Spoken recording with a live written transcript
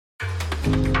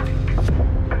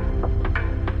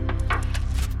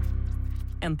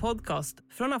En podcast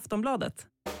från Aftonbladet.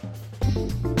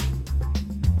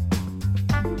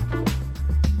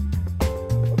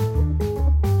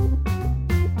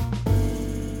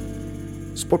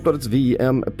 Sportbladets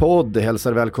VM-podd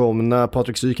hälsar välkomna.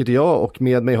 Patrik Syk heter jag och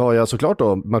med mig har jag såklart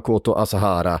då Makoto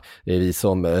Asahara. Det är vi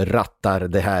som rattar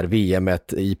det här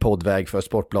VMet i poddväg för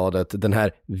Sportbladet. Den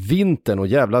här vintern och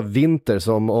jävla vinter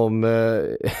som om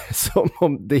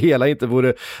det hela inte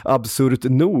vore absurt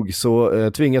nog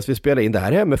så tvingas vi spela in det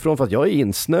här hemifrån för att jag är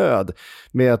insnöd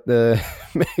med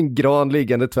en gran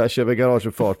liggande tvärs över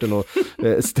garageuppfarten och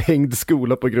stängd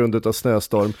skola på grund av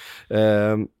snöstorm.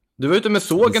 Du var ute med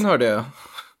sågen, hörde jag.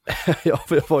 Ja,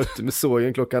 jag var ute med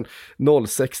sågen klockan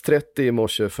 06.30 i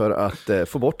morse för att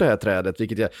få bort det här trädet,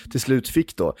 vilket jag till slut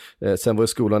fick då. Sen var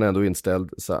skolan ändå inställd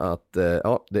så att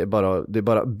ja, det är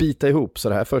bara bita ihop. Så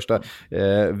det här första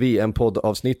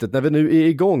VM-poddavsnittet, när vi nu är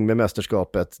igång med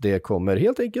mästerskapet, det kommer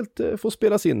helt enkelt få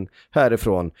spelas in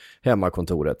härifrån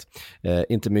hemmakontoret.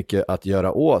 Inte mycket att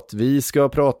göra åt. Vi ska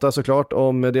prata såklart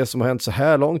om det som har hänt så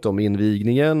här långt, om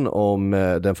invigningen, om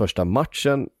den första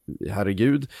matchen.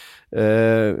 Herregud,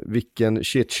 vilken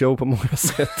shitshow på många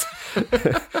sätt.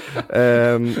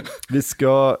 Vi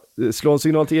ska slå en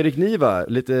signal till Erik Niva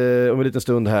om en liten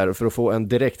stund här för att få en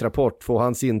direktrapport, få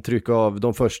hans intryck av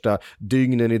de första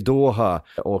dygnen i Doha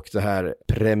och det här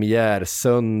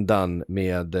premiärsöndagen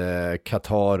med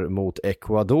Qatar mot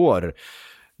Ecuador.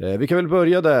 Vi kan väl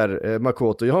börja där,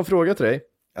 Makoto. Jag har en fråga till dig.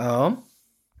 Ja.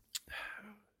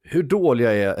 Hur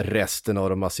dåliga är resten av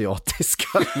de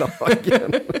asiatiska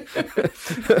lagen?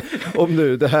 Om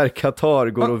nu det här Qatar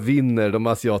går och vinner de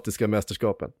asiatiska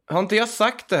mästerskapen. Har inte jag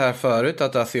sagt det här förut,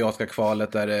 att det asiatiska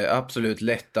kvalet är det absolut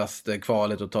lättaste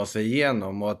kvalet att ta sig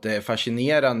igenom, och att det är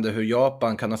fascinerande hur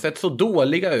Japan kan ha sett så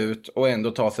dåliga ut och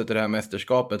ändå ta sig till det här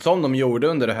mästerskapet som de gjorde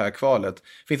under det här kvalet.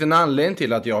 Finns en anledning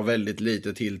till att jag har väldigt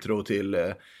lite tilltro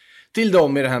till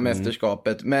dem i det här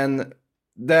mästerskapet, men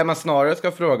det man snarare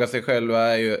ska fråga sig själva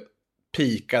är ju,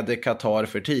 pikade Qatar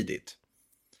för tidigt?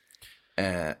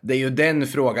 Det är ju den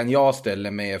frågan jag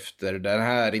ställer mig efter den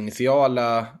här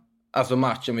initiala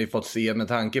matchen vi fått se, med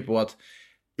tanke på att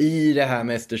i det här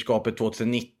mästerskapet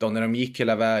 2019, när de gick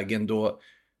hela vägen, då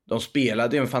de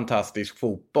spelade en fantastisk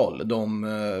fotboll. De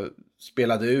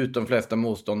spelade ut de flesta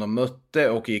motstånd de mötte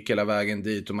och gick hela vägen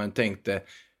dit, och man tänkte,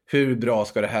 hur bra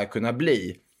ska det här kunna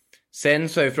bli? Sen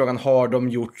så är frågan, har de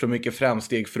gjort så mycket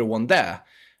framsteg från det?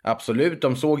 Absolut,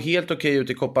 de såg helt okej ut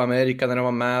i Copa America när de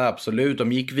var med, absolut.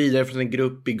 De gick vidare från sin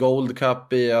grupp i Gold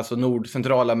Cup, i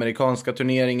centralamerikanska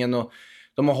turneringen, och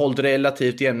de har hållit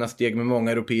relativt jämna steg med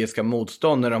många europeiska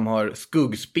motstånd när de har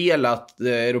skuggspelat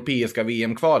det europeiska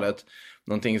VM-kvalet.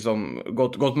 Någonting som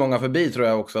gått många förbi, tror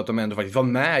jag också, att de ändå faktiskt var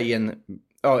med i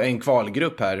en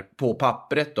kvalgrupp här på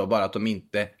pappret då, bara att de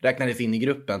inte räknades in i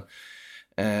gruppen.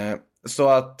 Så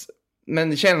att,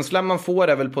 men känslan man får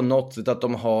är väl på något sätt att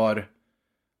de har,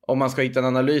 om man ska hitta en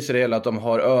analys i det hela, att de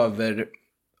har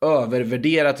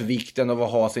övervärderat vikten av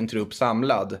att ha sin trupp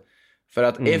samlad. För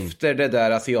att efter det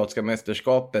där asiatiska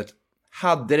mästerskapet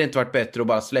hade det inte varit bättre att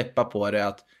bara släppa på det,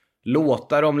 att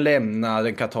låta dem lämna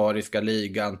den qatariska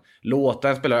ligan, låta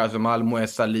en spelare som Almo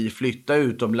Salih flytta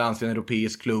utomlands i en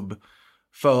europeisk klubb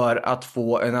för att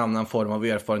få en annan form av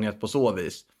erfarenhet på så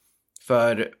vis.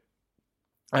 För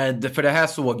det här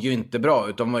såg ju inte bra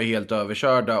ut. De var ju helt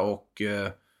överkörda, och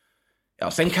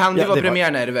sen kan det vara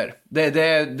premiärnerver.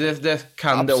 Det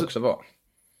kan det också vara.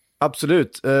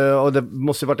 Absolut, och det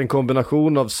måste ju varit en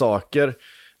kombination av saker.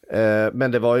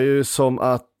 Men det var ju som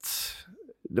att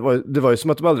det var ju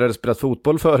som att de aldrig hade spelat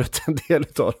fotboll förut, en del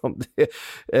av dem.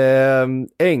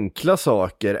 Enkla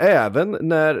saker, även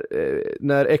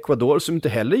när Ecuador, som inte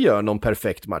heller gör någon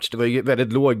perfekt match, det var ju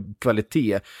väldigt låg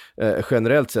kvalitet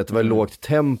generellt sett, det var lågt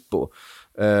tempo.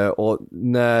 Och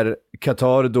när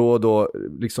Qatar då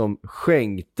liksom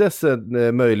skänktes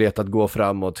en möjlighet att gå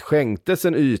framåt, skänktes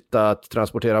en yta att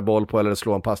transportera boll på eller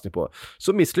slå en passning på,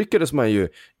 så misslyckades man ju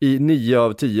i 9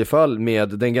 av 10 fall med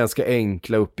den ganska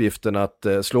enkla uppgiften att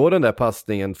slå den där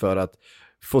passningen för att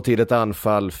få till ett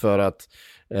anfall, för att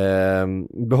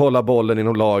behålla bollen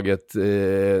inom laget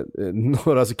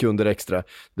några sekunder extra.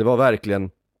 Det var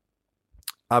verkligen,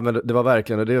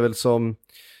 och det är väl som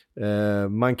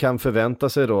man kan förvänta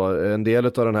sig då, en del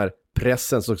av den här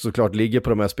pressen som såklart ligger på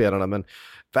de här spelarna, men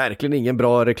verkligen ingen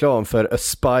bra reklam för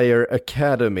Aspire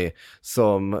Academy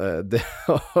som det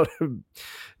har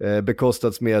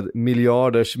bekostats med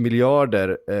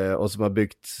miljarder och som har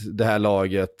byggt det här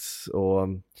laget, och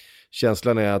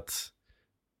känslan är att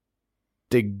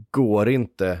det går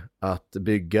inte att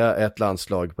bygga ett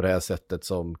landslag på det här sättet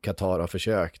som Qatar har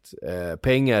försökt.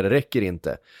 Pengar räcker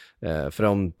inte. För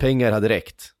om pengar hade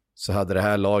räckt så hade det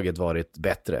här laget varit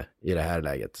bättre i det här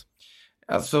läget.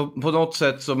 Alltså på något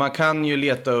sätt så man kan ju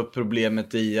leta upp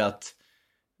problemet i att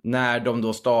när de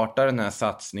då startar den här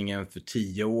satsningen för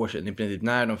 10 år sedan, i princip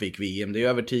när de fick VM, det är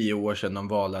över 10 år sedan de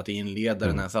valde att inleda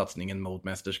den här satsningen mot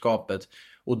mästerskapet.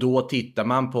 Och då tittar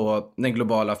man på den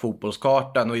globala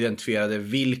fotbollskartan och identifierade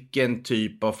vilken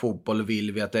typ av fotboll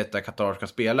vill vi att detta Qatar ska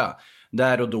spela.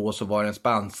 Där och då så var den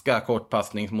spanska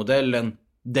kortpassningsmodellen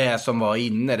det som var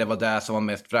inne, det var det som var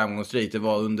mest framgångsrikt, det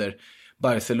var under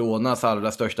Barcelonas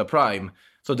allra största prime.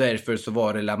 Så därför så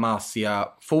var det La Masia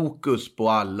fokus på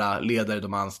alla ledare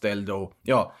de anställde och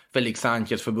Felix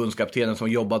Sanchez, förbundskaptenen som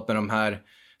jobbat med de här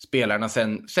spelarna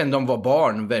sen de var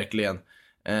barn verkligen.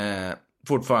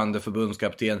 Fortfarande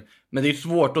förbundskapten. Men det är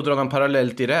svårt att dra någon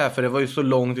parallell till det här, för det var ju så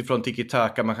långt ifrån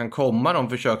tiki-taka man kan komma. De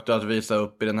försökte att visa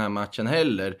upp i den här matchen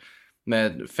heller.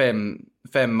 Med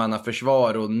femmanna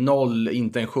försvar och 0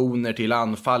 intentioner till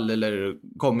anfall eller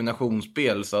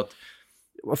kombinationsspel. Så att...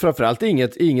 Och framförallt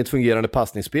inget fungerande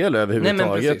passningsspel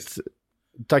överhuvudtaget.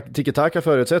 Tiki-taka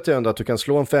förutsätter ju ändå att du kan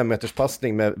slå en 5-meters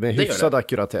passning med hyfsad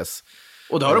ackuratess.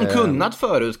 Och det har de kunnat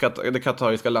förut, det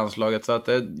qatariska landslaget. Så att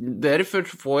därför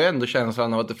får jag ändå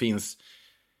känslan av att det finns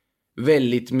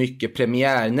väldigt mycket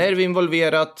premiärnerv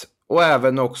involverat. Och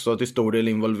även också till stor del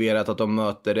involverat att de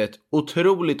möter ett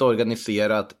otroligt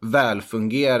organiserat,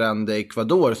 välfungerande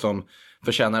Ecuador som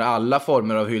förtjänar alla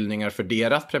former av hyllningar för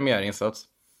deras premiärinsats.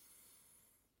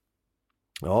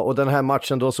 Ja, och den här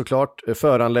matchen då såklart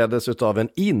föranleddes av en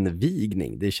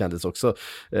invigning. Det kändes också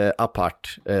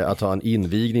apart att ha en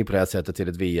invigning på det här sättet till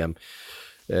ett VM.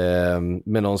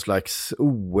 Med någon slags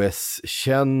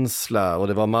OS-känsla och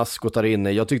det var maskotar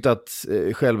inne. Jag tyckte att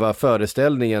själva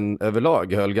föreställningen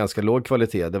överlag höll ganska låg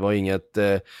kvalitet. Det var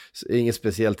inget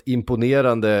speciellt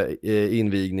imponerande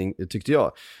invigning tyckte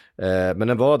jag. Men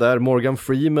den var där. Morgan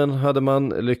Freeman hade man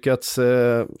lyckats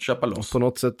köpa loss. På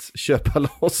något sätt köpa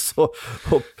loss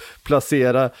och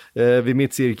placera vid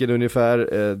mittcirkeln ungefär.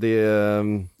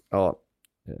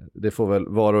 Det får väl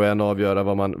var och en avgöra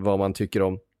vad man tycker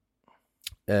om.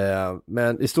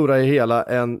 Men i stora hela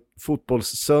en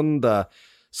fotbollssöndag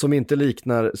som inte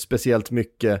liknar speciellt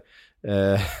mycket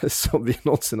som vi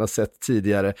någonsin har sett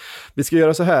tidigare. Vi ska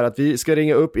göra så här att vi ska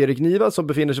ringa upp Erik Niva som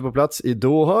befinner sig på plats i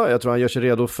Doha. Jag tror han gör sig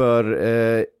redo för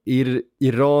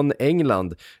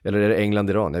Iran-England. Eller är det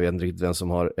England-Iran? Jag vet inte riktigt vem som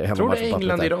har hemmamatch på pappret. Jag tror det är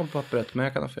England-Iran på pappret, men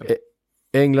jag kan ha fel.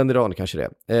 England-Iran kanske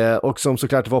det. Och som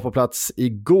såklart var på plats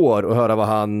igår och höra vad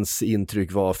hans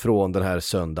intryck var från den här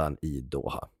söndagen i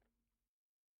Doha.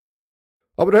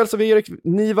 Ja, men då hälsar vi Erik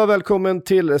Niva välkommen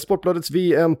till Sportbladets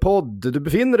VM-podd. Du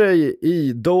befinner dig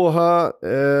i Doha.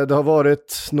 Det har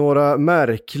varit några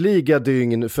märkliga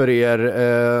dygn för er,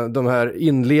 de här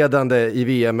inledande i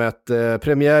VM-et.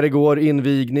 Premiär igår,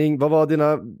 invigning. Vad var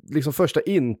dina första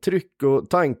intryck och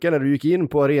tankar när du gick in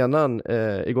på arenan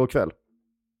igår kväll?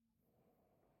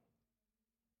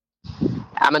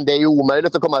 Ja, men det är ju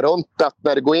omöjligt att komma runt att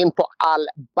när du går in på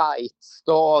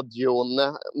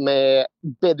Al-Bayt-stadion med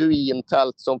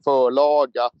beduintält som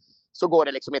förlaga så går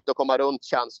det inte att komma runt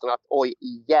känslan att oj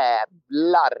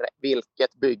jävlar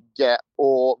vilket bygge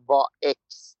och vad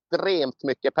extremt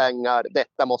mycket pengar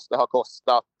detta måste ha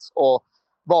kostat och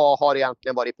vad har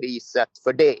egentligen varit priset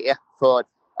för det? För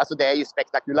alltså det är ju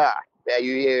spektakulärt, det är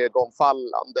ju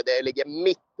ögonfallande, det ligger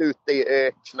mitt ute i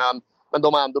öknen. Men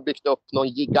de har ändå byggt upp någon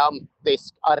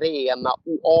gigantisk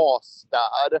arena-oas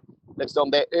där.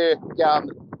 Det är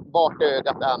öken vart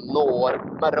ögat än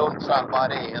når. Men runt själva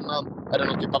arenan är det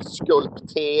någon typ av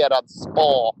skulpterad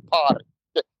spapark.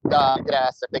 Där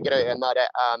gräset är grönare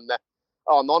än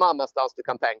någon annanstans du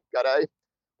kan tänka dig.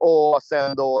 Och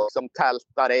sen då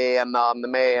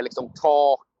tältarenan med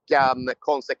taken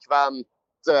konsekvent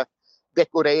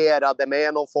dekorerade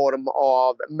med någon form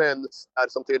av mönster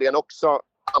som tydligen också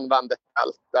använder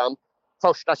tälten.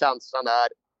 Första känslan är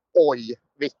oj,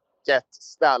 vilket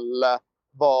ställe,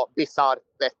 vad bisarrt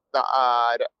detta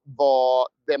är, vad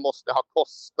det måste ha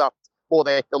kostat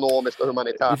både ekonomiskt och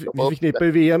humanitärt. Vi förknippar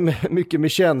ju VM mycket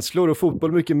med känslor och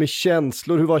fotboll mycket med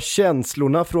känslor. Hur var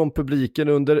känslorna från publiken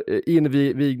under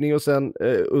invigning och sen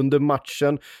under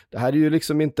matchen? Det här är ju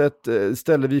inte ett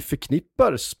ställe vi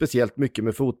förknippar speciellt mycket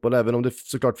med fotboll, även om det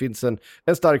såklart finns en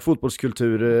stark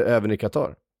fotbollskultur även i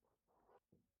Qatar.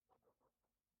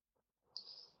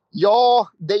 Ja,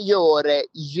 det gör det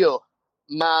ju.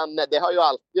 Men det har ju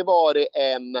alltid varit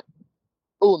en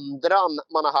undran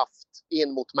man har haft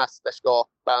in mot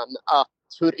mästerskapen. Att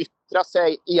hur yttrar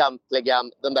sig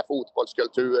egentligen den där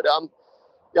fotbollskulturen?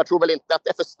 jag tror väl inte att det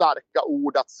är för starka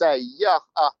ord att säga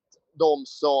att de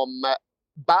som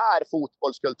bär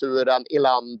fotbollskulturen i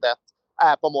landet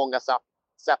är på många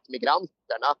sätt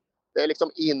migranterna. Det är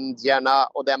liksom indierna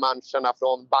och det är människorna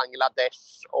från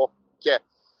Bangladesh och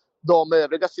de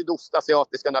övriga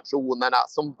sydostasiatiska nationerna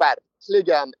som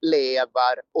verkligen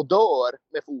lever och dör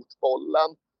med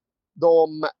fotbollen.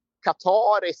 De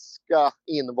qatariska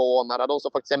invånarna, de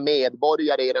som faktiskt är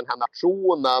medborgare i den här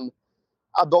nationen,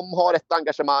 de har ett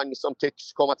engagemang som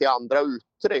tycks komma till andra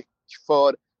uttryck.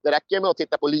 För det räcker med att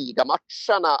titta på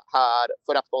ligamatcherna här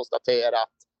för att konstatera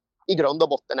att i grund och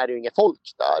botten är det ju inget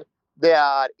folk där. Det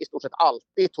är i stort sett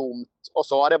alltid tomt och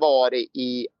så har det varit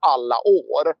i alla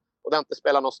år. Och det har inte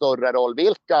spelat någon större roll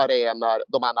vilka arenor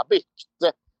de än har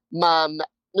byggt. Men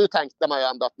nu tänkte man ju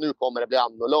ändå att nu kommer det bli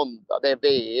annorlunda. Det är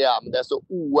VM, det är så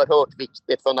oerhört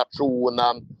viktigt för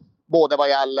nationen. Både vad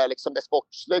gäller liksom det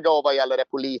sportsliga och vad gäller det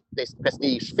politiskt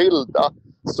prestigefyllda.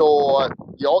 Så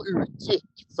jag utgick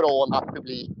från att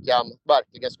publiken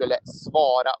verkligen skulle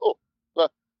svara upp.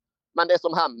 Men det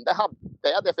som hände hade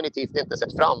jag definitivt inte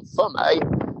sett framför mig.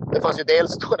 Det fanns ju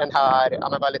dels då den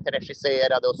här väldigt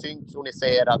regisserade och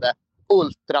synkroniserade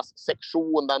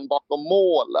ultrasektionen bakom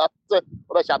målet.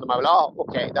 Och då kände man väl,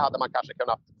 okej, det hade man kanske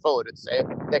kunnat förutse.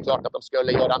 Det är klart att de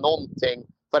skulle göra någonting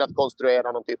för att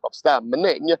konstruera någon typ av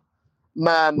stämning.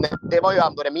 Men det var ju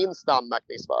ändå det minst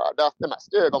anmärkningsvärda. Det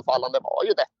mest ögonfallande var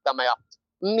ju detta med att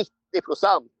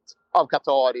 90% av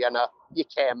qatarierna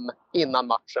gick hem innan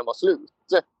matchen var slut.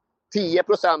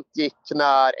 10% gick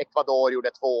när Ecuador gjorde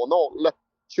 2-0.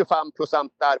 25%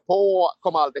 därpå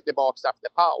kom aldrig tillbaka efter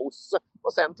paus.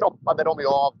 Och sen troppade de ju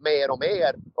av mer och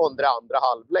mer under andra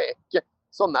halvlek.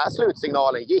 Så när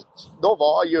slutsignalen gick, då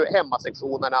var ju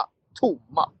hemmasektionerna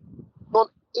tomma. Någon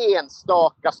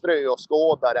enstaka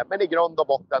ströåskådare, men i grund och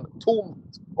botten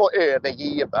tomt och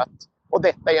övergivet. Och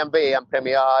detta är en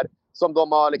VM-premiär som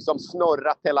de har liksom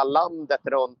snurrat hela landet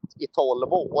runt i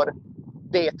 12 år.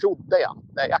 Det trodde jag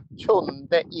inte. Jag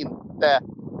kunde inte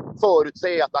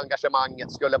förutse att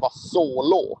engagemanget skulle vara så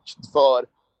lågt, för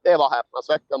det var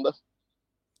häpnadsväckande.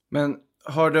 Men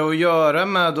har det att göra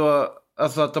med då,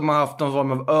 alltså att de har haft någon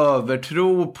form av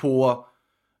övertro på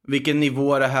vilken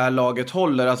nivå det här laget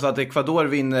håller? Alltså att Ecuador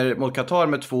vinner mot Qatar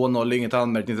med 2-0 är inget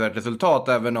anmärkningsvärt resultat,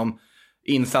 även om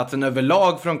insatsen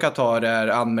överlag från Qatar är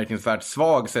anmärkningsvärt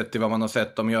svag sett till vad man har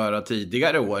sett dem göra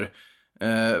tidigare år.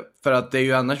 För att det är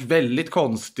ju annars väldigt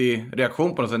konstig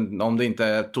reaktion på något sätt om det inte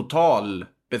är total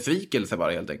besvikelse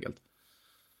bara helt enkelt.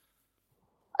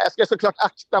 Jag ska såklart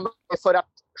akta mig för att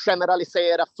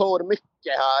generalisera för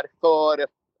mycket här. För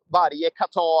varje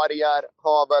qatarier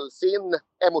har väl sin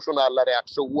emotionella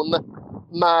reaktion.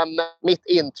 Men mitt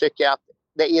intryck är att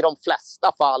det i de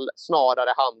flesta fall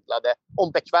snarare handlade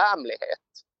om bekvämlighet.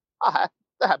 Aha,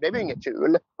 det här blev ju inget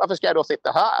kul. Varför ska jag då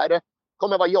sitta här?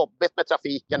 Kommer vara jobbigt med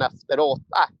trafiken efteråt.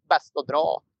 Bäst att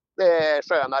dra. Det är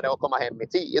skönare att komma hem i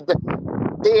tid.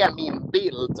 Det är min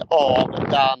bild av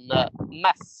den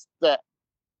mest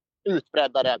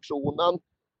utbredda reaktionen.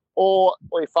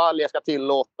 Och ifall jag ska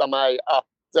tillåta mig att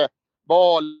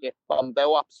vara lepande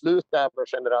och absolut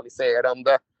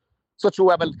övergeneraliserande, så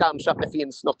tror jag väl kanske att det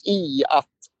finns något i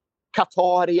att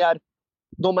qatarier,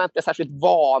 de är inte särskilt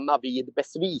vana vid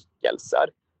besvikelser.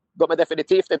 De är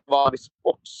definitivt inte vana vid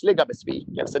sportsliga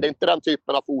besvikelser. Det är inte den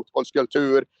typen av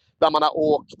fotbollskultur där man har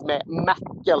åkt med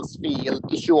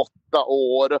Macclesfield i 28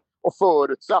 år och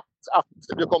förutsatt att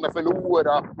du kommer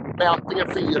förlora med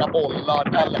antingen 4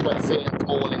 bollar eller på ett sent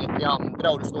mål i 92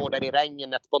 och du står där i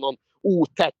regnet på någon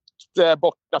otäckt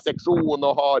borta sektion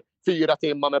och har 4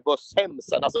 timmar med buss hem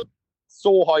sen. Alltså,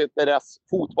 så har ju inte deras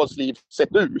fotbollsliv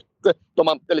sett ut. De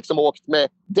har inte liksom åkt med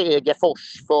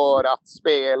Degerfors för att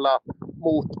spela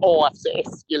mot AFC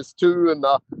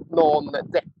Eskilstuna någon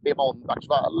deppig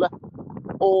måndagkväll.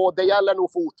 Och det gäller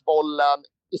nog fotbollen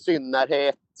i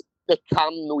synnerhet. Det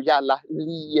kan nog gälla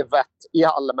livet i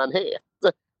allmänhet.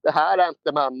 Det här är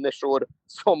inte människor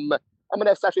som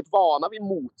är särskilt vana vid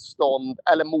motstånd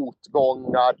eller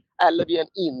motgångar eller vid en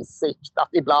insikt att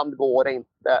ibland går det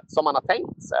inte som man har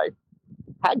tänkt sig.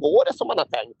 Här går det som man har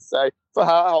tänkt sig, för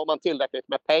här har man tillräckligt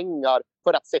med pengar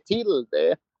för att se till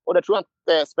det. Och det tror jag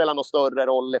inte spelar någon större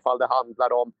roll ifall det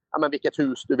handlar om vilket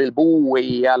hus du vill bo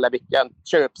i eller vilken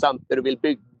köpcenter du vill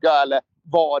bygga eller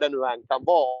vad det nu än kan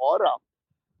vara.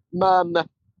 Men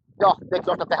ja, det är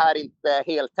klart att det här inte är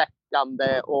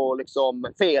heltäckande och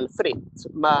liksom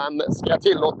felfritt. Men ska jag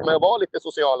tillåta mig att vara lite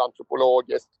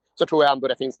socialantropologisk, så tror jag ändå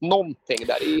det finns någonting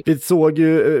där i. Vi såg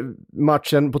ju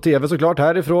matchen på tv såklart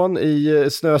härifrån i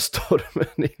snöstormen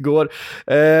igår.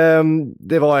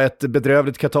 Det var ett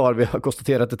bedrövligt Qatar, vi har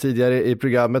konstaterat det tidigare i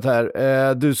programmet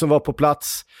här. Du som var på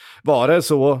plats, var det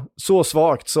så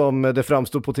svagt som det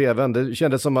framstod på tvn? Det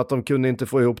kändes som att de kunde inte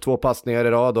få ihop 2 passningar i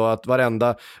rad och att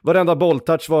varenda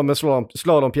bolltouch var med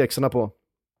slalompjäxorna på.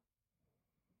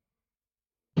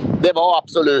 Det var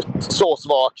absolut så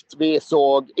svagt. Vi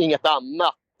såg inget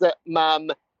annat.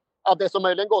 Men det som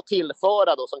möjligen går att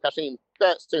tillföra då, som kanske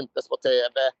inte syntes på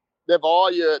tv, det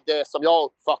var ju det som jag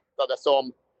uppfattade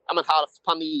som halvt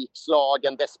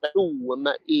panikslagen desperation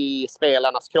i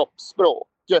spelarnas kroppsspråk.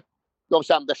 De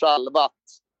kände själva att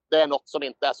det är något som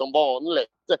inte är som vanligt.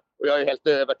 Och jag är helt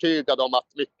övertygad om att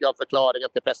mycket av förklaringen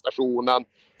till prestationen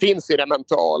finns i det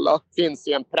mentala. Finns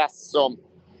i en press som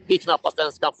vi knappast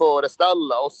ens kan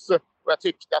föreställa oss. Och jag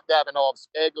tyckte att det även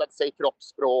avspeglade sig i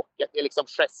kroppsspråket, i liksom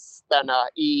gesterna,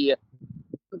 i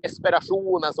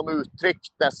desperationen som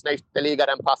uttrycktes när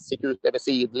ytterligare en pass gick ut över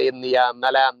sidlinjen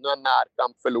eller ännu en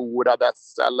närkamp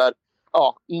förlorades eller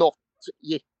något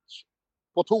gick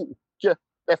på tok.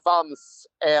 Det fanns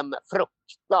en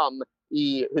fruktan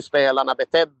i hur spelarna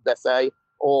betedde sig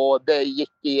och det gick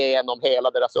igenom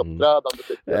hela deras uppträdande.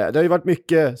 Det har ju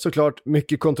varit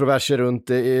mycket kontroverser runt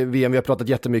VM. Vi har pratat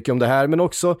jättemycket om det här, men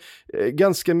också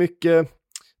ganska mycket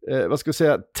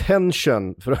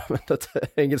tension, för att använda ett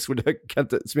engelskt ord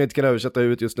som jag inte kan översätta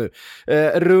ut just nu,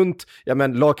 runt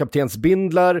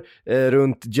lagkaptensbindlar,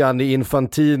 runt Gianni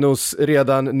Infantinos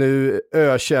redan nu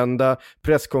ökända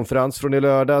presskonferens från i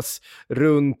lördags,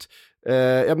 runt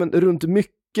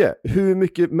mycket. Hur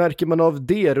mycket märker man av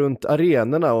det runt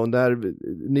arenorna och när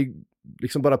ni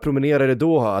liksom bara promenerar i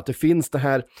Doha, att det finns det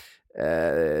här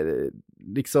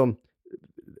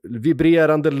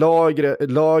vibrerande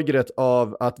lagret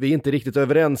av att vi inte är riktigt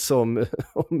överens om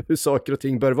hur saker och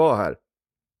ting bör vara här?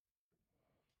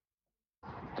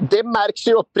 Det märks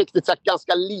ju uppriktigt sagt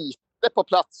ganska lite på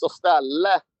plats och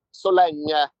ställe så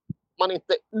länge man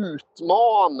inte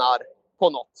utmanar på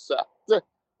något sätt.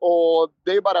 Och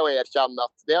det är ju bara att erkänna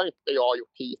att det har inte jag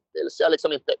gjort hittills. Jag har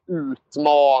liksom inte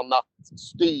utmanat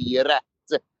styret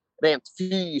rent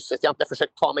fysiskt. Jag har inte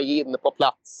försökt ta mig in på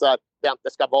platser där jag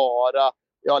inte ska vara.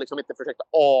 Jag har liksom inte försökt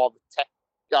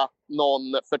avtäcka någon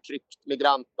förtryckt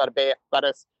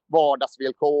migrantarbetares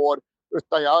vardagsvillkor.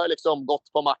 Utan jag har liksom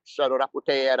gått på matcher och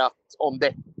rapporterat om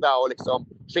detta och liksom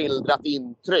skildrat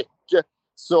intryck.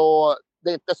 Så det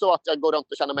är inte så att jag går runt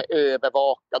och känner mig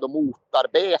övervakad och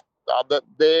motarbetad.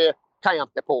 Det kan jag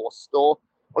inte påstå.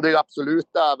 Och det är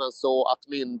absolut även så att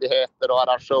myndigheter och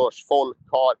arrangörsfolk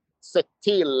har sett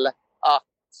till att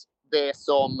det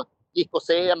som gick att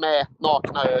se med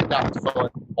nakna ögat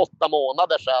för 8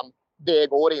 månader sedan, det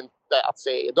går inte att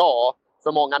se idag.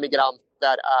 För många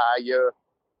migranter är ju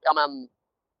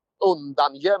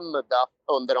undangömda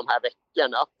under de här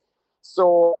veckorna.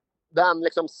 Så den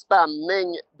liksom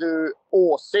spänning du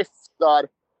åsyftar,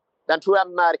 den tror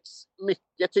jag märks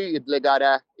mycket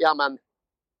tydligare.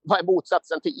 Vad är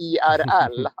motsatsen till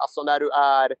IRL? Alltså när du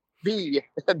är vid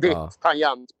ditt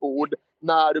tangentbord,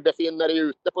 när du befinner dig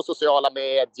ute på sociala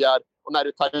medier och när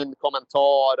du tar in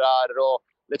kommentarer och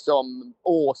liksom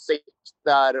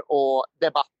åsikter och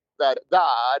debatter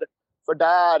där. För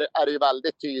där är det ju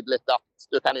väldigt tydligt att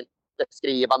du kan inte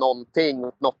skriva någonting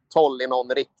åt något håll i någon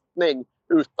riktning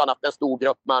utan att en stor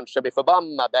grupp människor blir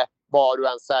förbannade vad du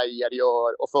än säger,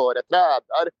 gör och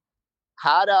företräder.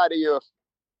 Här är det ju,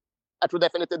 jag tror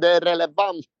definitivt det är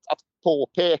relevant att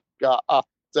påpeka att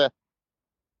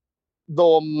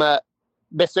de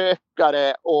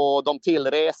besökare och de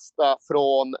tillresta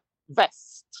från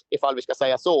väst, ifall vi ska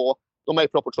säga så, de är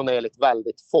proportionerligt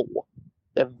väldigt få.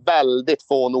 Det är väldigt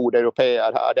få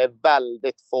nordeuropeer här. Det är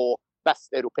väldigt få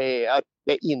västeuropeer.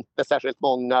 Det är inte särskilt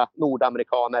många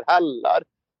nordamerikaner heller.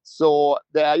 Så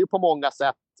det är ju på många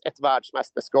sätt ett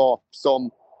världsmästerskap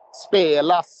som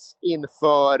spelas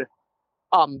inför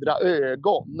andra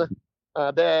ögon.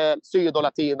 Det är syd- och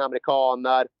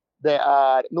latinamerikaner, det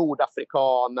är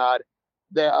nordafrikaner,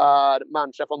 det är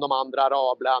människor från de andra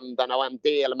arabländerna och en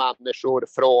del människor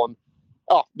från,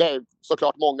 det är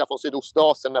såklart många från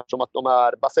Sydostasien eftersom att de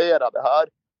är baserade här.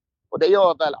 Och det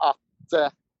gör väl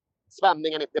att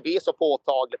spänningen inte blir så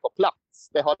påtaglig på plats.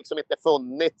 Det har liksom inte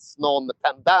funnits någon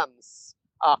tendens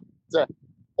att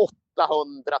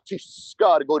 800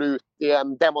 tyskar går ut i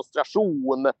en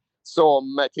demonstration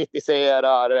som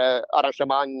kritiserar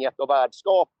arrangemanget och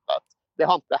värdskapet. Det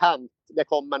har inte hänt. Det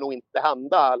kommer nog inte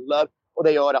hända heller. Och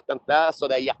det gör att det inte är så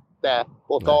där inte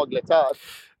påtagligt här.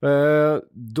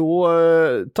 Då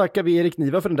tackar vi Erik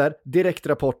Niva för den där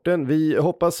direktrapporten. Vi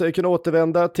hoppas kunna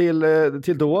återvända till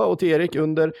Doha och till Erik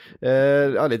under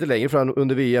lite längre fram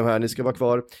under VM här. Ni ska vara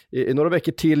kvar i några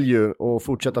veckor till ju och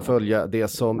fortsätta följa det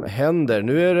som händer.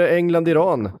 Nu är det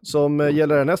England-Iran som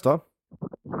gäller härnäst, va?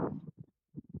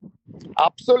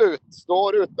 Absolut,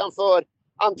 står utanför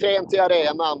entrén till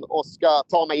arenan och ska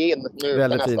ta mig in nu.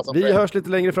 Väldigt fint. Vi hörs lite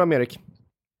längre fram, Erik.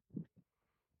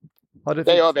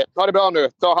 Det gör vi. Ha det bra nu.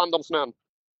 Ta hand om snön.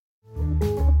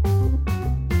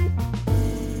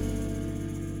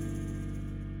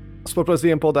 Sportbladets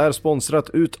VM-podd är sponsrat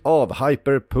ut av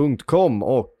Hyper.com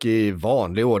och i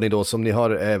vanlig ordning då som ni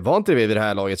har vant er vid det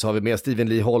här laget så har vi med Steven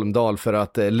Lee Holmdahl för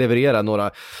att leverera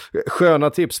några sköna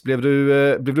tips. Blev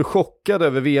du chockad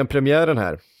över VM-premiären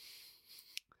här?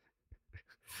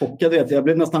 Jag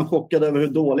blev nästan chockad över hur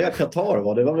dåliga Qatar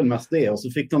var. Det var väl mest det. Och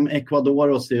så fick de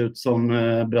Ecuador att se ut som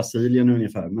Brasilien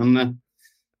ungefär. Men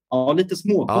ja, lite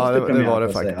småkostig premiär. Ja, det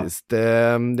var det faktiskt.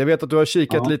 Jag vet att du har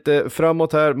kikat lite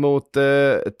framåt här mot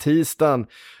tisdagen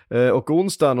och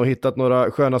onsdagen och hittat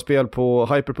några sköna spel på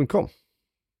Hyper.com.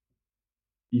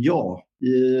 Ja,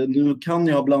 nu kan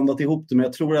jag ha blandat ihop det, men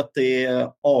jag tror att det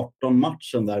är 18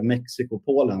 matchen där,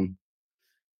 Mexiko-Polen.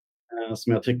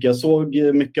 Som jag såg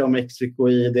mycket av Mexiko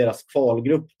i deras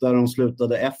kvalgrupp där de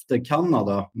slutade efter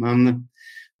Kanada. Men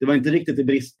det var inte riktigt i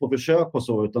brist på försök och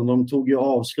så, utan de tog ju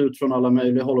avslut från alla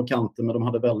möjliga håll och kanter, men de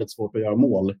hade väldigt svårt att göra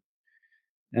mål.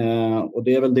 Och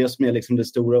det är väl det som är liksom det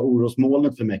stora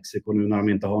orosmolnet för Mexiko nu när de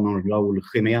inte har någon Raúl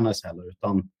Jiménez heller.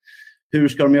 Utan hur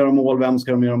ska de göra mål? Vem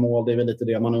ska de göra mål? Det är väl lite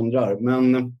det man undrar.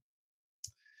 Men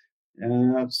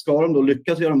ska de då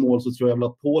lyckas göra mål så tror jag väl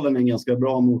att Polen är en ganska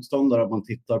bra motståndare om man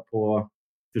tittar på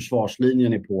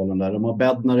försvarslinjen i Polen där. De har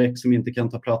Bednarek som inte kan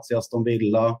ta plats i Aston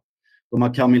Villa. De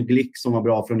har Kamil Glick som var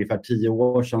bra för ungefär 10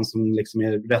 år sedan som liksom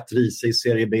är rätt risig i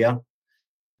Serie B.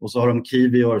 Och så har de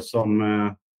Kivior som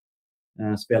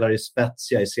spelar i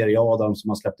Spezia i Serie A där som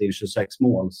har släppt in 26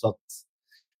 mål. Så att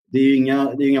det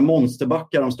är inga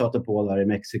monsterbackar de stöter på där i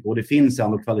Mexiko. Och det finns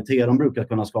ändå kvalitet. De brukar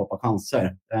kunna skapa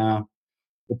chanser.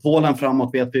 Och Polen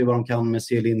framåt vet vi vad de kan med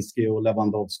Zielinski och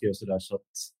Lewandowski och sådär. Så att,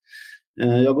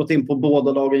 jag har gått in på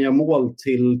båda lagen gör mål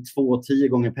till 2-10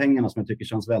 gånger pengarna som jag tycker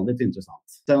känns väldigt intressant.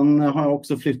 Sen har jag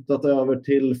också flyttat över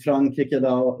till Frankrike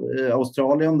eller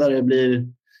Australien där det blir...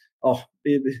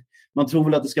 man tror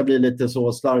väl att det ska bli lite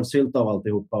så slarvsylt av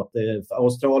alltihopa. Att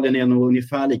Australien är nog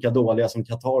ungefär lika dåliga som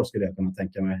Qatar skulle jag kunna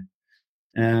tänka mig.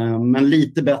 Men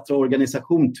lite bättre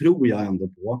organisation tror jag ändå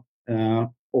på.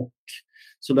 Och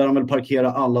så där de väl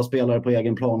parkera alla spelare på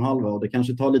egen planhalva. Och det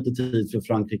kanske tar lite tid för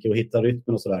Frankrike att hitta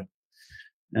rytmen och sådär.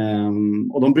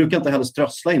 Och de brukar inte heller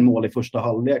strössla in mål i första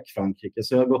halvlek, Frankrike.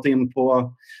 Så jag har gått in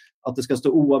på att det ska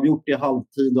stå oavgjort i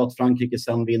halvtid och att Frankrike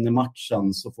sen vinner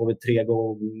matchen. Så får vi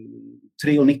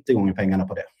 3,90 gånger pengarna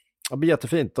på det. Det blir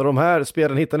jättefint. Och de här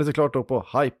spelen hittar ni såklart då på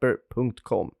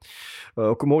hyper.com.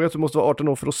 Och kom ihåg att du måste vara 18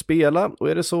 år för att spela. Och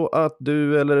är det så att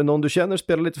du eller någon du känner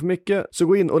spelar lite för mycket så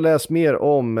gå in och läs mer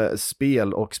om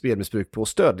spel och spelmissbruk på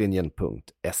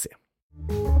stödlinjen.se.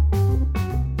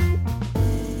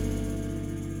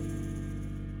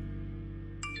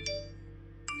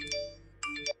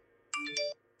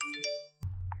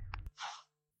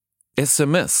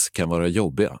 SMS kan vara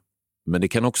jobbiga, men det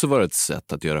kan också vara ett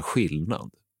sätt att göra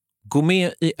skillnad. Gå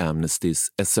med i Amnestys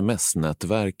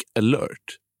sms-nätverk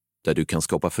Alert, där du kan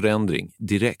skapa förändring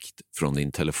direkt från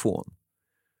din telefon.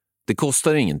 Det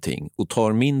kostar ingenting och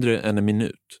tar mindre än en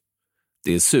minut.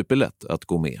 Det är superlätt att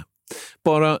gå med.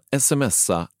 Bara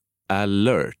smsa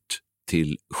ALERT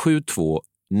till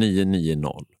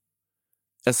 72990.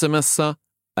 Smsa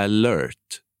ALERT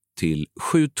till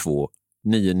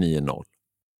 72990.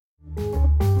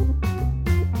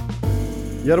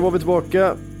 Ja, då var vi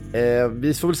tillbaka.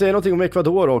 Vi får väl säga någonting om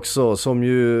Ecuador också, som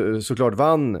ju såklart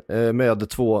vann med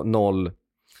 2-0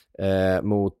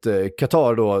 mot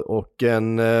Qatar då. Och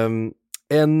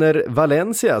Enner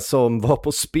Valencia som var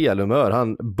på spelhumör.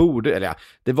 Han borde,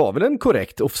 det var väl en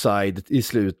korrekt offside i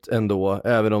slut ändå,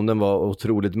 även om den var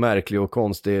otroligt märklig och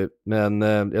konstig. Men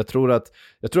jag tror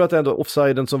att ändå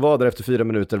offsiden som var där efter 4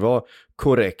 minuter var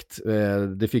korrekt.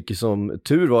 Det fick ju som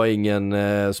tur var ingen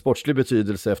sportslig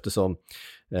betydelse eftersom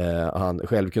han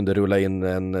själv kunde rulla in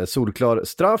en solklar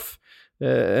straff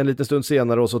en liten stund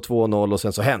senare och så 2-0 och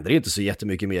sen så hände det inte så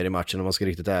jättemycket mer i matchen om man ska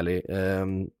riktigt ärlig.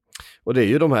 Och det är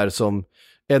ju de här som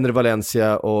Enner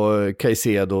Valencia och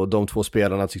Caicedo, de två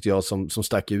spelarna tyckte jag som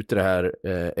stack ut i det här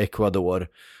Ecuador.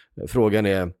 Frågan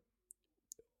är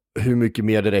hur mycket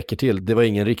mer det räcker till. Det var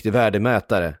ingen riktig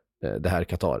värdemätare det här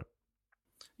Qatar.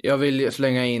 Jag vill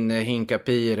slänga in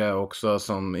Hinkapire också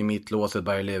som i mittlåset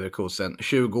Bayer Leverkusen.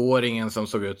 20-åringen som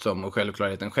såg ut som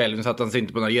självklarheten själv. Nu satt han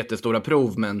inte på några jättestora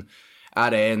prov, men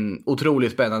är en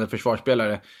otroligt spännande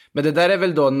försvarsspelare. Men det där är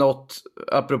väl då något,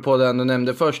 apropå den du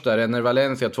nämnde först där, Enner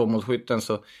Valencia, 2-målsskytten,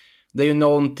 så det är ju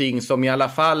någonting som i alla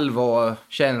fall var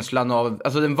känslan av,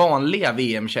 alltså den vanliga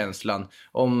VM-känslan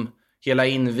om hela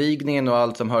invigningen och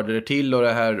allt som hörde det till och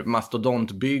det här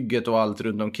mastodontbygget och allt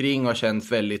runt omkring har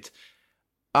känts väldigt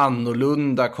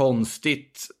annorlunda,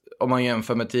 konstigt om man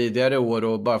jämför med tidigare år,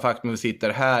 och bara faktum att vi sitter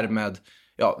här med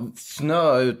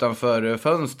snö utanför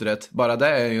fönstret, bara det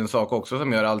är ju en sak också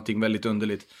som gör allting väldigt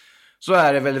underligt. Så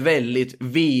är det väl väldigt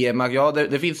VM. Ja,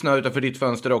 det finns snö utanför ditt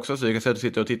fönster också, så jag kan säga att du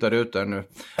sitter och tittar ut där nu.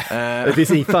 Det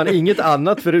finns fan inget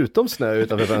annat förutom snö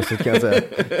utanför fönstret, kan jag säga.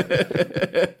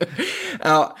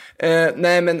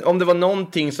 Nej, men om det var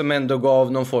någonting som ändå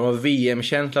gav någon form av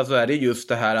VM-känsla, så är det just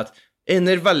det här att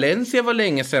Enner Valencia var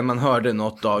länge sedan man hörde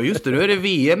något av. Just det, nu är det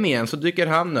VM igen, så dyker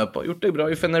han upp och gjort det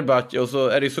bra i Fenerbahce, och så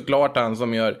är det såklart han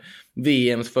som gör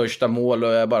VMs första mål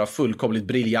och är bara fullkomligt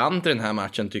briljant i den här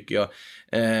matchen, tycker jag.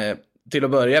 Till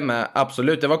att börja med,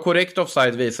 absolut, det var korrekt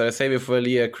offside visade sig. Vi får väl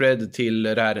ge cred till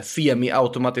det här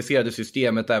semi-automatiserade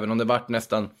systemet, även om det vart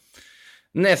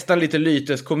nästan lite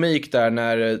lyteskomik där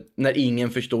när ingen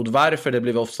förstod varför det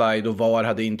blev offside och VAR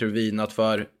hade intervenat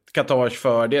för Qatars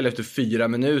fördel efter 4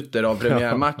 minuter av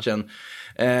premiärmatchen.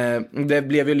 Det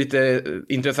blev ju lite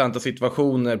intressanta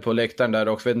situationer på läktaren där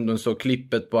också. Jag vet inte om du såg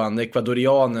klippet på han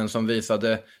ekvadorianen som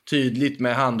visade tydligt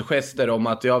med handgester om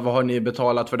att vad har ni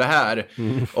betalat för det här?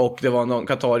 Och det var någon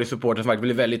qatarisk supporter som faktiskt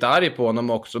blev väldigt arg på honom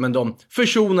också, men de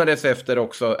försonades efter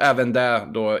också, även det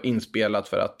då inspelat,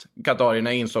 för att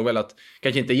qatarierna insåg väl att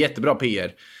kanske inte är jättebra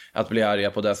PR att bli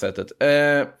arga på det sättet.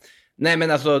 Nej,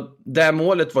 men alltså, det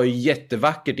målet var ju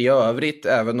jättevackert i övrigt,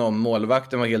 även om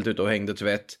målvakten var helt ute och hängde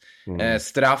tvätt.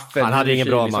 Straffen, han hade ingen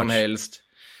bra match. Som helst.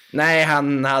 Nej,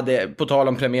 han hade, på tal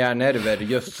om premiärnerver,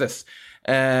 jösses.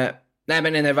 Nej,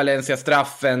 men Enner Valencia,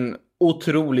 straffen,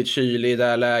 otroligt kylig i det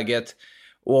här läget.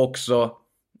 Och också,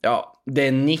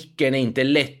 den nicken är inte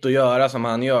lätt att göra som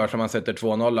han gör, som han sätter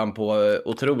 2-0 på.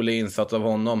 Otrolig insats av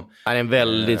honom. Han är en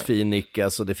väldigt fin nick,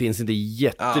 alltså det finns inte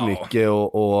jättemycket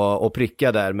att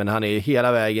pricka där, men han är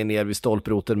hela vägen ner vid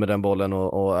stolproten med den bollen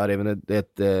och är även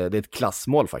det är ett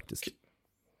klassmål faktiskt.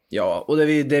 Ja, och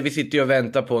det vi sitter och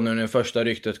väntar på nu när första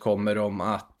ryktet kommer om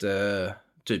att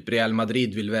typ Real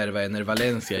Madrid vill värva Enner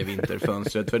Valencia i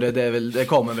vinterfönstret, för det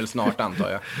kommer väl snart,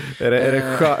 antar jag. Är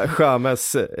det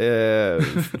James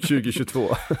 2022?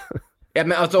 Ja,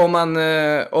 men alltså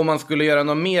om man skulle göra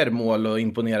något mer mål och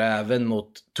imponera även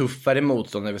mot tuffare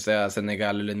motstånd, det vill säga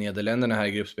Senegal eller Nederländerna här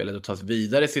i gruppspelet, och tas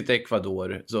vidare sitt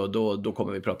Ecuador, så då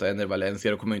kommer vi prata Enner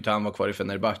Valencia. Då kommer inte han vara kvar i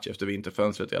Fenerbahce efter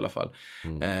vinterfönstret i alla fall.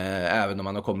 Även om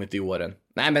han har kommit i åren.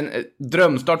 Nej, men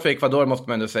drömstart för Ecuador måste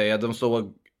man ändå säga. De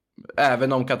såg,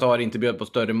 även om Qatar inte bjöd på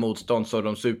större motstånd, så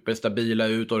de superstabila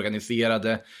ut,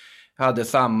 organiserade, hade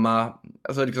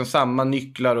samma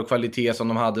nycklar och kvalitet som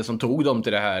de hade som tog dem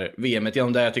till det här VMet.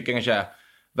 Genom det jag tycker kanske är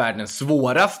världens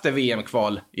svåraste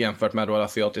VM-kval jämfört med det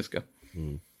asiatiska.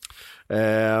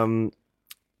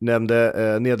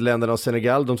 Nämnde Nederländerna och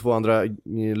Senegal, de två andra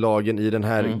lagen i den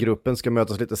här gruppen, ska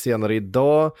mötas lite senare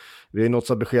idag. Vi har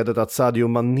nåtts av beskedet att Sadio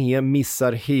Mané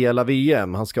missar hela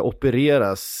VM. Han ska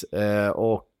opereras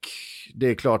och det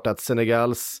är klart att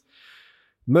Senegals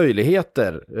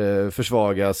möjligheter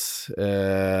försvagas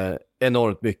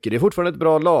enormt mycket. Det är fortfarande ett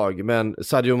bra lag, men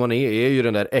Sadio Mané är ju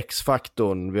den där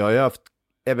X-faktorn. Vi har ju haft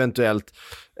eventuellt,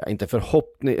 inte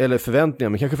förväntningar,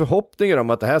 men kanske förhoppningar om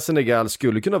att det här Senegal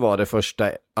skulle kunna vara det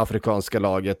första afrikanska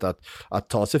laget att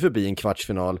ta sig förbi en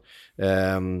kvartsfinal.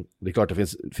 Det är klart att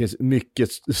det finns mycket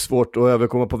svårt att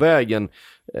överkomma på vägen,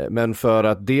 men för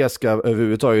att det ska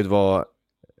överhuvudtaget vara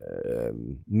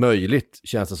möjligt,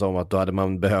 känns det som att då hade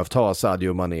man behövt ha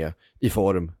Sadio Mané i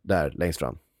form där längst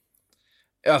fram.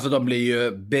 Alltså de blir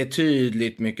ju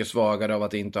betydligt mycket svagare av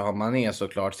att inte ha Mané,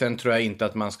 såklart. Sen tror jag inte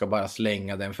att man ska bara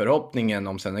slänga den förhoppningen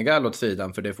om Senegal åt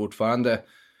sidan, för det är fortfarande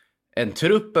en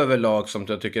trupp överlag som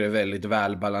jag tycker är väldigt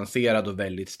välbalanserad och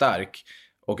väldigt stark.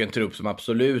 Och en trupp som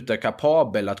absolut är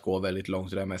kapabel att gå väldigt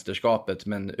långt i det här mästerskapet.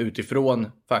 Men utifrån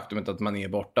faktumet att man är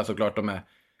borta, såklart de är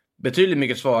betydligt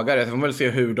mycket svagare. Så får man väl se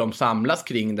hur de samlas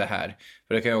kring det här.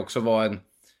 För det kan ju också vara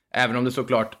även om det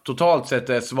såklart totalt sett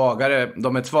är svagare,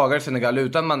 de är ett svagare Senegal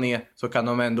utan Mané, så kan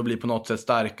de ändå bli på något sätt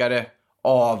starkare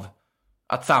av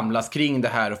att samlas kring det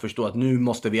här och förstå att nu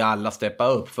måste vi alla steppa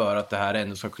upp för att det här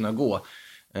ändå ska kunna gå.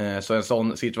 Så en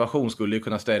sån situation skulle ju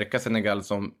kunna stärka Senegal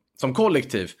som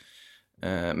kollektiv.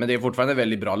 Men det är fortfarande ett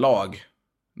väldigt bra lag,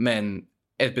 men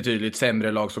ett betydligt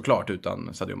sämre lag såklart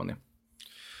utan Sadio Mané.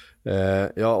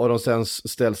 Ja, och de sen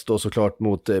ställs då såklart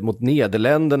mot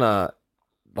Nederländerna.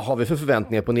 Vad har vi för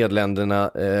förväntningar på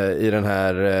Nederländerna i den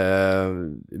här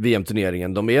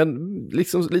VM-turneringen? De är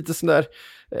liksom lite sån där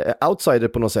outsider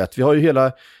på något sätt. Vi har ju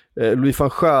hela Louis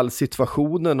van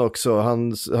Gaal-situationen också.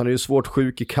 Han är ju svårt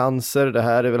sjuk i cancer. Det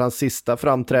här är väl hans sista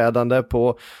framträdande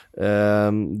på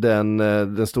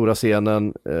den stora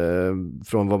scenen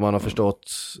från vad man har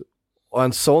förstått. Och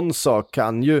en sån sak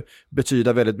kan ju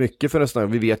betyda väldigt mycket för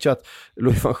nästan. Vi vet ju att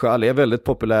Louis van Gaal är väldigt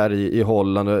populär i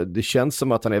Holland, och det känns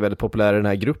som att han är väldigt populär i den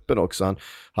här gruppen också.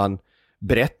 Han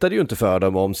berättade ju inte för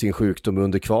dem om sin sjukdom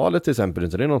under kvalet till exempel,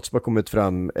 inte det är något som har kommit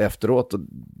fram efteråt. Och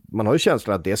man har ju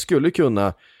känslan att det skulle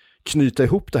kunna knyta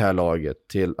ihop det här laget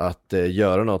till att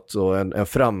göra något, och en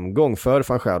framgång för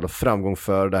van Gaal och framgång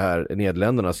för det här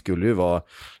Nederländerna skulle ju vara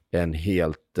en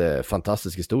helt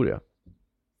fantastisk historia.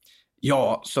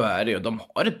 Ja, så är det ju. De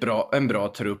har en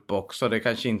bra trupp också. Det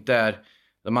kanske inte är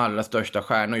de allra största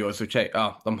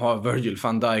stjärnor. De har Virgil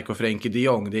van Dijk och Frenkie de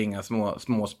Jong. Det är inga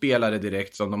små spelare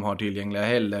direkt som de har tillgängliga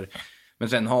heller. Men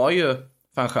sen har ju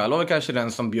van Gaal var kanske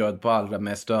den som bjöd på allra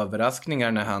mest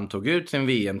överraskningar när han tog ut sin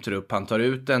VM-trupp. Han tar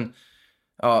ut en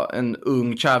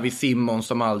ung Xavi Simons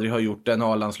som aldrig har gjort en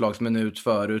A-landslagsminut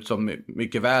förut, som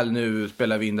mycket väl, nu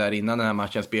spelar vi in där innan den här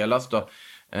matchen spelas då,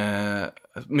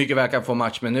 mycket väl kan få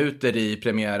matchminuter i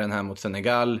premiären här mot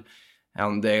Senegal.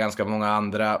 Det är ganska många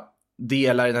andra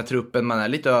delar i den här truppen. Man är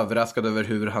lite överraskad över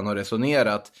hur han har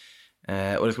resonerat.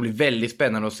 Och det ska bli väldigt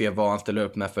spännande att se vad han ställer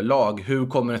upp med för lag. Hur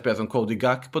kommer en spelare som Cody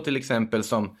Gakpo till exempel,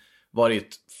 som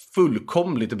varit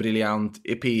fullkomligt briljant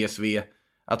i PSV,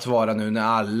 att svara nu när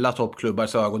alla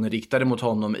toppklubbars ögon är riktade mot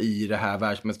honom i det här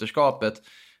världsmästerskapet?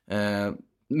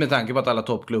 Med tanke på att alla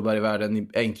toppklubbar i världen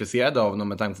är intresserade av honom,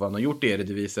 med tanke på vad han har gjort i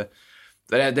Eredivisie.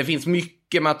 Det finns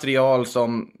mycket material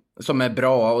som är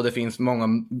bra, och det finns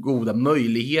många goda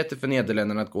möjligheter för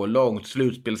Nederländerna att gå långt.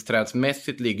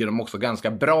 Slutspelsträdsmässigt ligger de också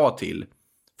ganska bra till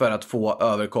för att få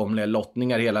överkomliga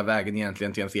lottningar hela vägen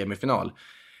egentligen till en semifinal.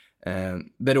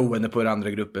 Beroende på hur andra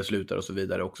grupper slutar och så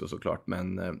vidare också såklart.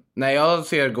 Men nej, jag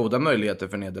ser goda möjligheter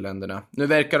för Nederländerna. Nu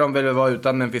verkar de väl vara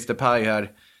utan Memphis Depay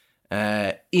här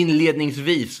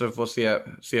inledningsvis, så vi får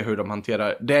se hur de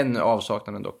hanterar den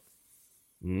avsaknaden då.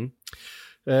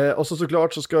 Och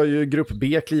såklart så ska ju grupp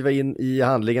B kliva in i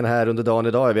handlingen här under dagen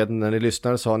idag. Jag vet, när ni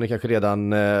lyssnar så har ni kanske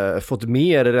redan fått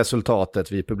med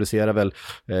resultatet. Vi publicerar väl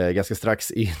ganska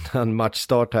strax innan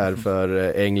matchstart här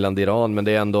för England-Iran, men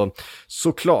det är ändå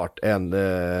såklart en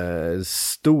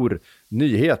stor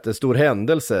nyhet, en stor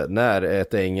händelse när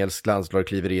ett engelskt landslag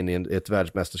kliver in i ett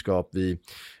världsmästerskap. Vi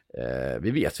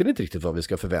vet väl inte riktigt vad vi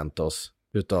ska förvänta oss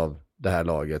utav det här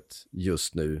laget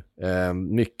just nu.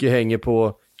 Mycket hänger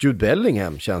på Jude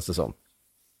Bellingham, känns det som.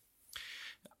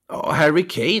 Ja, Harry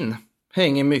Kane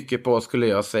hänger mycket på, skulle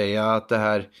jag säga, att det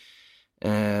här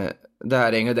det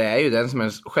är ju den som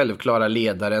är självklara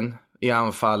ledaren i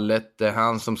anfallet. Det är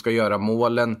han som ska göra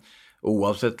målen,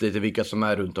 oavsett lite vilka som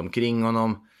är runt omkring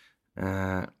honom.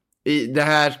 Det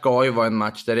här ska ju vara en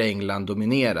match där England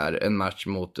dominerar, en match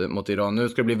mot Iran. Nu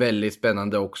ska det bli väldigt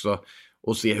spännande också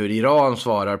att se hur Iran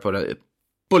svarar på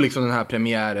liksom den här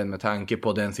premiären, med tanke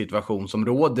på den situation som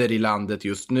råder i landet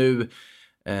just nu.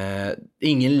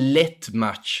 Ingen lätt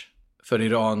match för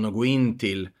Iran att gå in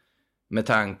till, med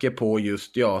tanke på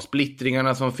just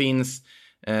splittringarna som finns.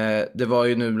 Det var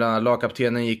ju nu bland annat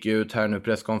lagkaptenen gick ut här nu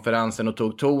presskonferensen och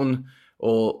tog ton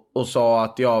och sa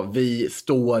att vi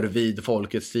står vid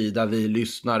folkets sida, vi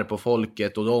lyssnar på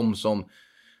folket och de som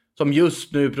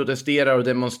just nu protesterar och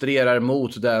demonstrerar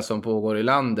mot det som pågår i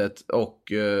landet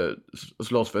och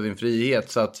slåss för sin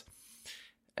frihet. Så att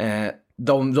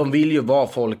de vill ju vara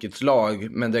folkets lag,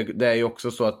 men det är ju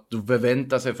också så att då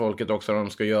förväntar sig folket också att de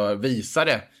ska visa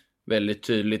det väldigt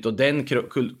tydligt. Och den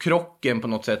krocken på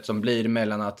något sätt som blir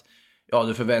mellan att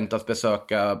du förväntas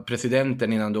besöka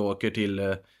presidenten innan du åker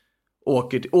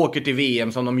till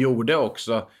VM, som de gjorde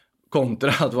också,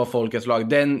 kontra att vara folkets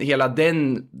lag. Hela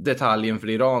den detaljen för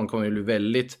Iran kommer ju bli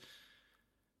väldigt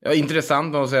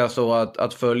intressant, att säga så,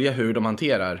 att följa hur de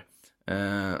hanterar.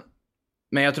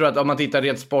 Men jag tror att om man tittar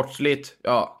rent sportsligt,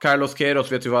 Carlos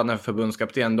Queiroz vet ju vad han är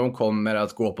förbundskapten, de kommer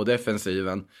att gå på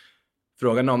defensiven.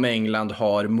 Frågan är om England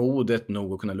har modet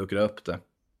nog att kunna luckra upp det.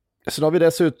 Sen har vi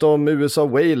dessutom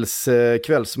USA-Wales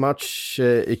kvällsmatch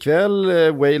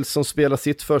ikväll. Wales som spelar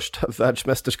sitt första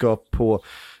världsmästerskap på,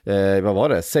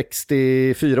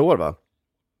 64 år va?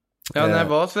 Ja, när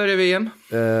var Sverige-VM?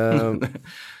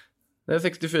 Det är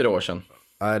 64 år sedan.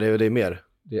 Nej, det är mer.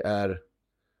 Det är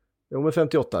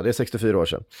 58, det är 64 år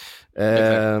sedan.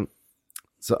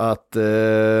 Så att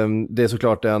det är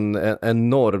såklart en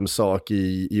enorm sak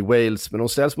i Wales, men de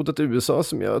ställs mot ett USA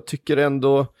som jag tycker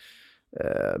ändå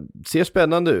ser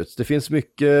spännande ut. Det finns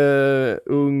mycket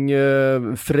ung,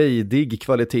 frejdig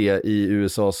kvalitet i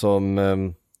USA som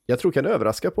jag tror kan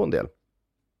överraska på en del.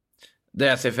 Det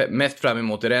jag ser mest fram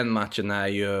emot i den matchen är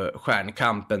ju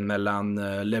stjärnkampen mellan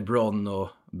LeBron och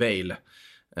Bale.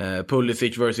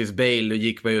 Pulisic versus Bale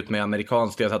gick man ut med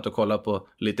amerikanskt. Jag satt och kollade på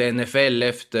lite NFL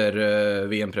efter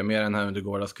VM-premiären här under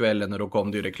gårdagskvällen, och då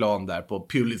kom det ju reklam där på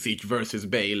Pulisic versus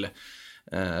Bale.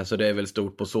 Så det är väl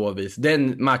stort på så vis.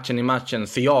 Den matchen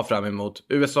ser jag fram emot.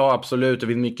 USA absolut, det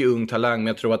finns mycket ung talang, men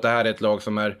jag tror att det här är ett lag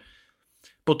som är,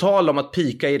 på tal om att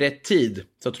pika i rätt tid,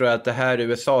 så tror jag att det här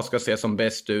USA ska se som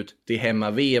bäst ut till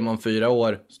hemma-VM om 4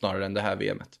 år snarare än det här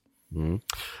VMet.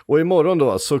 Och imorgon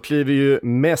då så kliver ju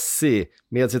Messi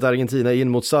med sitt Argentina in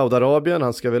mot Saudiarabien.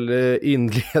 Han ska väl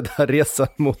inleda resan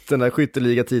mot den här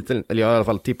skytteligatiteln, eller jag har i alla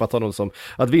fall tippat honom som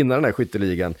att vinna den här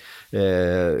skytteligan,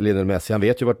 Lionel Messi. Han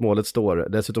vet ju vart målet står.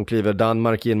 Dessutom kliver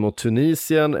Danmark in mot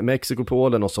Tunisien, Mexiko,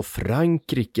 Polen och så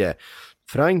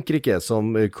Frankrike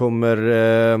som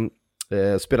kommer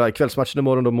spelar kvällsmatchen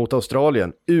imorgon då mot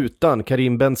Australien utan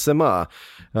Karim Benzema.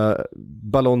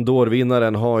 Ballon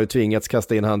d'Or-vinnaren har ju tvingats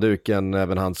kasta in handduken,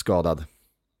 även han skadad.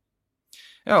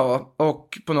 Ja,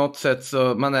 och på något sätt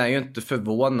så man är ju inte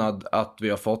förvånad att vi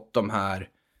har fått de här,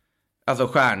 alltså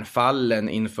stjärnfallen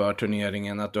inför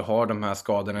turneringen, att du har de här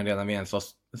skadorna redan vi ens har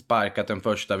sparkat den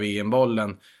första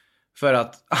VM-bollen. För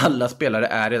att alla spelare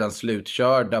är redan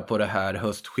slutkörda på det här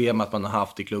höstschemat man har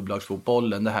haft i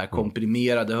klubblagsfotbollen. Det här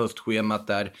komprimerade höstschemat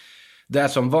där det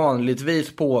som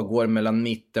vanligtvis pågår mellan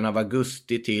mitten av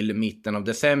augusti till mitten av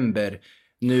december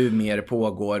numera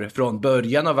pågår från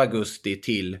början av augusti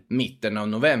till mitten av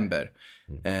november.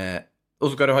 Och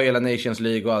så ska du ha hela Nations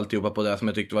League och alltihopa på det som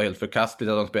jag tyckte var helt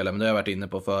förkastligt att de spelar, men det har jag varit inne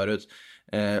på förut.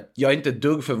 Jag är inte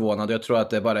dugg förvånad, jag tror att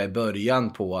det bara är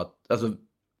början på att, alltså,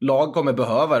 lag kommer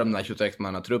behöva de här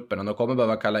 26-mannatrupperna. De kommer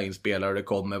behöva kalla in spelare och det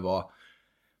kommer vara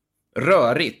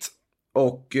rörigt.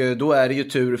 Och då är det ju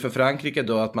tur för Frankrike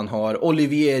då att man har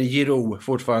Olivier Giroud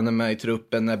fortfarande med i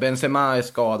truppen. När Benzema är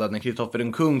skadad, när Christopher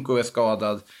Nkunku är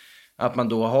skadad. Att man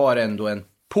då har ändå en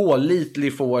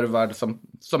pålitlig forward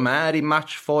som är i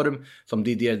matchform. Som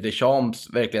Didier Deschamps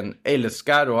verkligen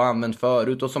älskar och har använt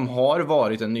förut. Och som har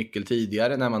varit en nyckel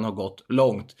tidigare när man har gått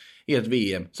långt i ett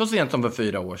VM. Så sent som för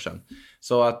 4 år sedan.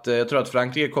 Så att jag tror att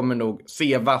Frankrike kommer nog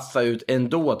se vassa ut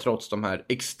ändå trots de här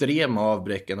extrema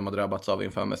avbräcken de har drabbats av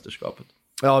inför mästerskapet.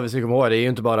 Ja, vi ska komma ihåg, det är ju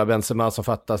inte bara Benzema som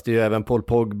fattas, det är ju även Paul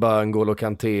Pogba, N'Golo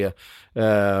Kanté,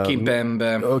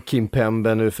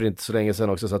 Kimpembe nu för inte så länge sedan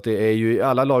också, så att det är ju i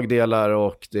alla lagdelar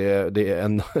och det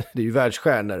är ju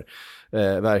världsstjärnor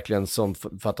verkligen som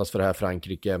fattas för det här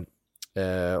Frankrike.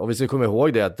 Och vi ska komma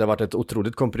ihåg det att det har varit ett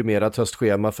otroligt komprimerat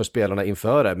höstschema för spelarna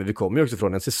inför det, men vi kommer ju också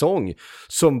från en säsong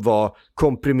som var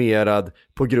komprimerad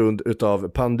på grund utav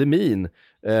pandemin,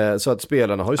 så att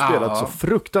spelarna har ju spelat så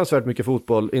fruktansvärt mycket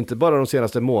fotboll, inte bara de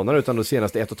senaste månaderna utan de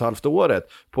senaste 1,5 året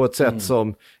på ett sätt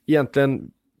som egentligen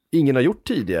ingen har gjort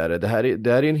tidigare. Det här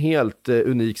är en helt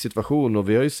unik situation och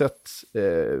vi har ju sett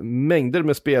mängder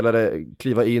med spelare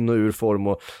kliva in och ur form,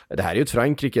 och det här är ju ett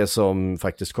Frankrike som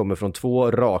faktiskt kommer från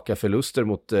 2 raka förluster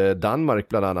mot Danmark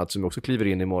bland annat, som också kliver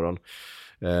in imorgon,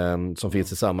 som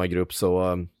finns i samma grupp.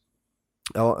 Så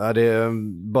ja, det är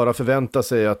bara förvänta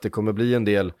sig att det kommer bli en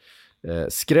del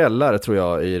skrällar tror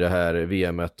jag i det här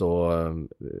VMet, och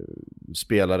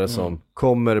spelare som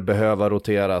kommer behöva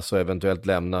roteras och eventuellt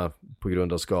lämna på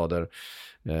grund av skador.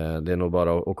 Det är nog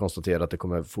bara att konstatera att det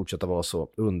kommer fortsätta vara så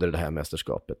under det här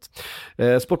mästerskapet.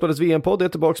 Sportbladets VM-podd är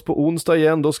tillbaka på onsdag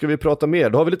igen. Då ska vi prata mer.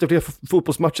 Då har vi lite fler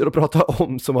fotbollsmatcher att prata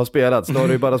om som har spelats. Då har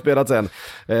det ju bara spelats en.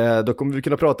 Då kommer vi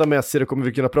kunna prata Messi, då kommer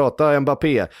vi kunna prata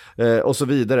Mbappé och så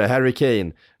vidare. Harry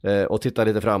Kane, och titta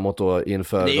lite framåt då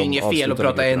inför. Det är inget fel att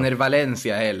prata Enner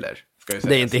Valencia heller.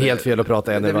 Det är inte helt fel att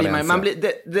prata Enner Valencia.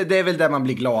 Det är väl där man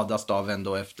blir gladast av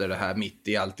ändå efter det här mitt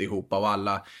i alltihopa och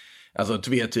alla, alltså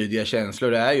tvetydiga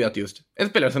känslor. Det är ju att just en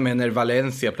spelare som Enner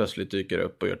Valencia plötsligt dyker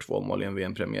upp och gör 2 mål i en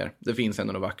VM-premiär. Det finns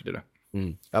ändå något vackert i det.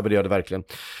 Ja, men det gör det verkligen.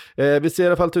 Vi ser i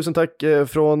alla fall tusen tack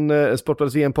från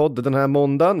Sportbladets VM-podd den här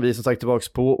måndagen. Vi är som sagt tillbaka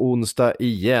på onsdag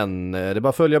igen. Det är bara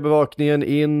att följa bevakningen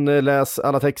in, läs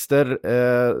alla texter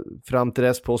fram till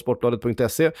dess på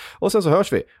sportbladet.se, och sen så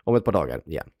hörs vi om ett par dagar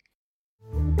igen.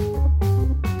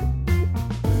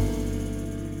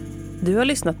 Du har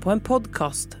lyssnat på en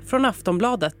podcast från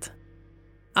Aftonbladet.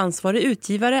 Ansvarig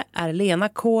utgivare är Lena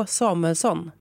K. Samuelsson.